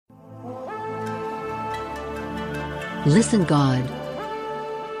Listen God.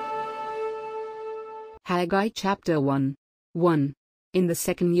 Haggai chapter 1. 1. In the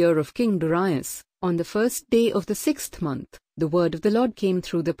 2nd year of King Darius, on the 1st day of the 6th month, the word of the Lord came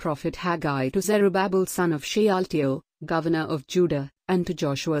through the prophet Haggai to Zerubbabel son of Shealtiel, governor of Judah, and to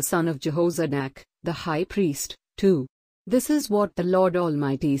Joshua son of Jehozadak, the high priest. 2. This is what the Lord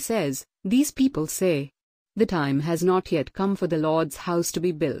Almighty says, these people say, the time has not yet come for the Lord's house to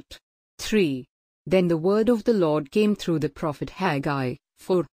be built. 3. Then the word of the Lord came through the prophet Haggai,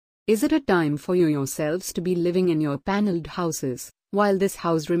 4. Is it a time for you yourselves to be living in your paneled houses, while this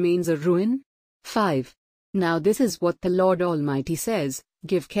house remains a ruin? 5. Now this is what the Lord Almighty says,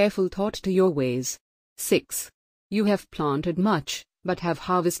 give careful thought to your ways. 6. You have planted much, but have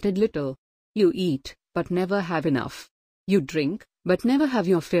harvested little. You eat, but never have enough. You drink, but never have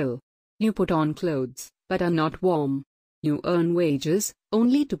your fill. You put on clothes, but are not warm. You earn wages,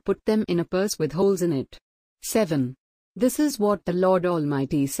 only to put them in a purse with holes in it. 7. This is what the Lord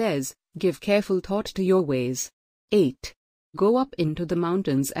Almighty says, give careful thought to your ways. 8. Go up into the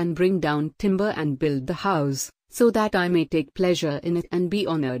mountains and bring down timber and build the house, so that I may take pleasure in it and be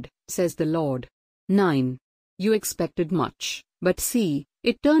honored, says the Lord. 9. You expected much, but see,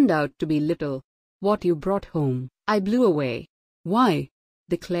 it turned out to be little. What you brought home, I blew away. Why?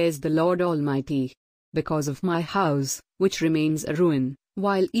 Declares the Lord Almighty. Because of my house, which remains a ruin,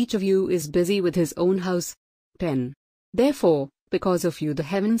 while each of you is busy with his own house. 10. Therefore, because of you the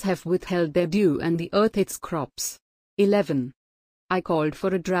heavens have withheld their dew and the earth its crops. 11. I called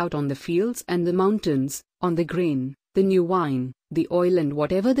for a drought on the fields and the mountains, on the grain, the new wine, the oil and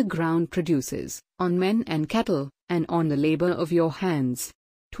whatever the ground produces, on men and cattle, and on the labor of your hands.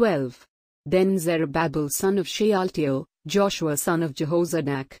 12. Then Zerubbabel son of Shealtiel, Joshua son of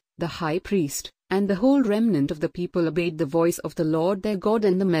Jehozadak, the high priest, and the whole remnant of the people obeyed the voice of the Lord their God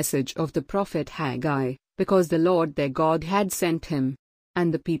and the message of the prophet Haggai, because the Lord their God had sent him.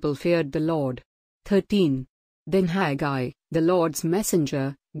 And the people feared the Lord. 13. Then Haggai, the Lord's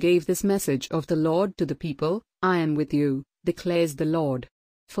messenger, gave this message of the Lord to the people, I am with you, declares the Lord.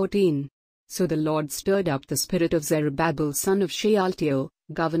 14. So the Lord stirred up the spirit of Zerubbabel son of Shealtiel,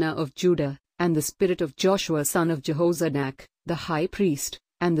 governor of Judah, and the spirit of Joshua son of Jehozadak, the high priest,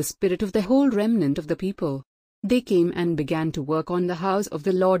 and the spirit of the whole remnant of the people. They came and began to work on the house of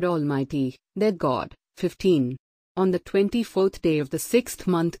the Lord Almighty, their God. 15. On the 24th day of the 6th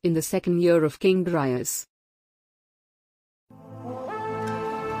month in the 2nd year of King Darius.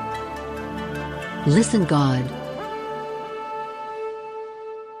 Listen God.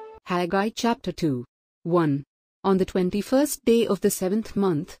 Haggai chapter 2. 1. On the 21st day of the 7th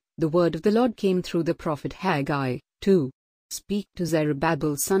month, the word of the Lord came through the prophet Haggai. 2. Speak to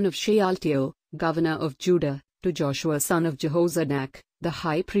Zerubbabel son of Shealtiel, governor of Judah, to Joshua son of Jehozadak, the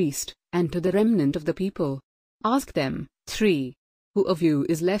high priest, and to the remnant of the people. Ask them. 3. Who of you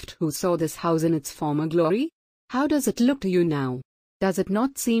is left who saw this house in its former glory? How does it look to you now? Does it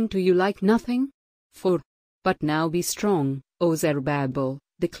not seem to you like nothing? 4. But now be strong, O Zerubbabel,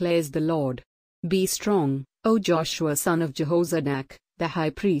 declares the Lord. Be strong, O Joshua son of Jehozadak, the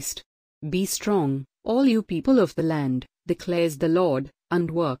high priest. Be strong, all you people of the land, declares the Lord,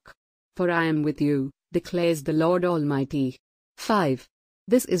 and work. For I am with you, declares the Lord Almighty. 5.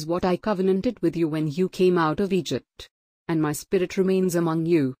 This is what I covenanted with you when you came out of Egypt. And my spirit remains among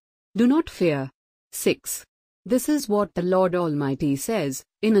you. Do not fear. 6. This is what the Lord Almighty says,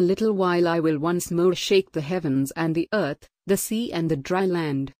 in a little while I will once more shake the heavens and the earth, the sea and the dry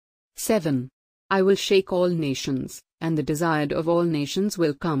land. 7. I will shake all nations, and the desired of all nations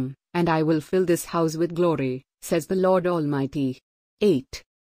will come, and I will fill this house with glory, says the Lord Almighty. 8.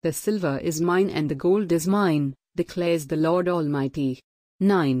 The silver is mine and the gold is mine, declares the Lord Almighty.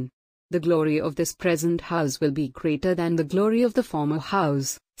 9. The glory of this present house will be greater than the glory of the former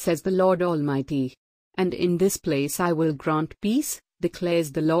house, says the Lord Almighty. And in this place I will grant peace,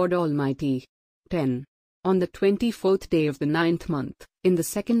 declares the Lord Almighty. 10. On the 24th day of the 9th month, in the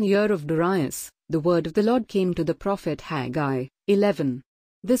 2nd year of Darius, the word of the Lord came to the prophet Haggai. 11.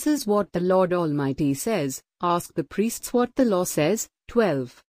 This is what the Lord Almighty says, ask the priests what the law says.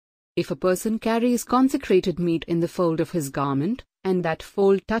 12. If a person carries consecrated meat in the fold of his garment, and that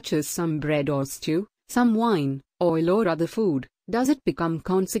fold touches some bread or stew, some wine, oil or other food, does it become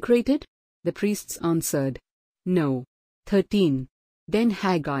consecrated? The priests answered, No. 13. Then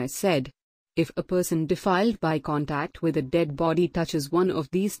Haggai said, If a person defiled by contact with a dead body touches one of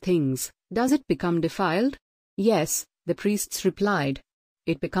these things, does it become defiled? Yes, the priests replied.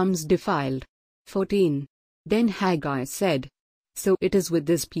 It becomes defiled. 14. Then Haggai said, So it is with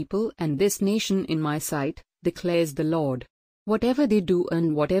this people and this nation in my sight, declares the Lord. Whatever they do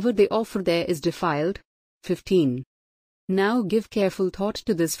and whatever they offer there is defiled. 15. Now give careful thought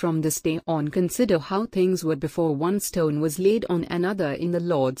to this. From this day on consider how things were before one stone was laid on another in the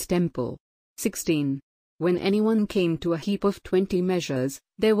Lord's temple. 16. When anyone came to a heap of 20 measures,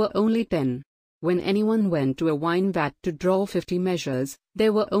 there were only 10. When anyone went to a wine vat to draw 50 measures,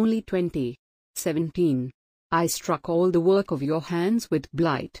 there were only 20. 17. I struck all the work of your hands with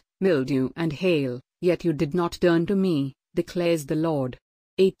blight, mildew and hail, yet you did not turn to me, declares the Lord.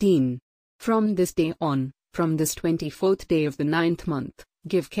 18. From this day on, from this 24th day of the 9th month,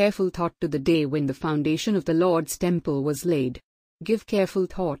 give careful thought to the day when the foundation of the Lord's temple was laid. Give careful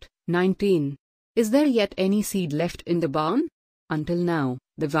thought. 19. Is there yet any seed left in the barn? Until now,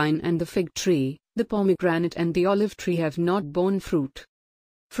 the vine and the fig tree, the pomegranate and the olive tree have not borne fruit.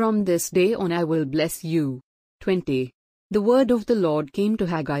 From this day on I will bless you. 20. The word of the Lord came to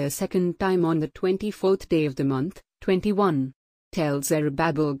Haggai a second time on the 24th day of the month. 21. Tell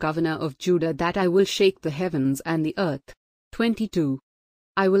Zerubbabel governor of Judah that I will shake the heavens and the earth. 22.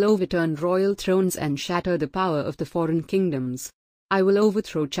 I will overturn royal thrones and shatter the power of the foreign kingdoms. I will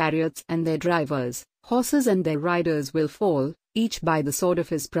overthrow chariots and their drivers, horses and their riders will fall, each by the sword of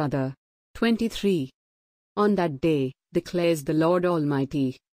his brother. 23. On that day, declares the Lord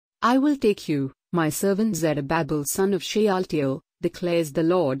Almighty, I will take you, my servant Zerubbabel son of Shealtiel, declares the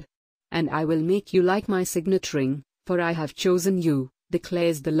Lord, and I will make you like my signet ring, for I have chosen you,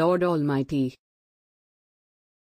 declares the Lord Almighty.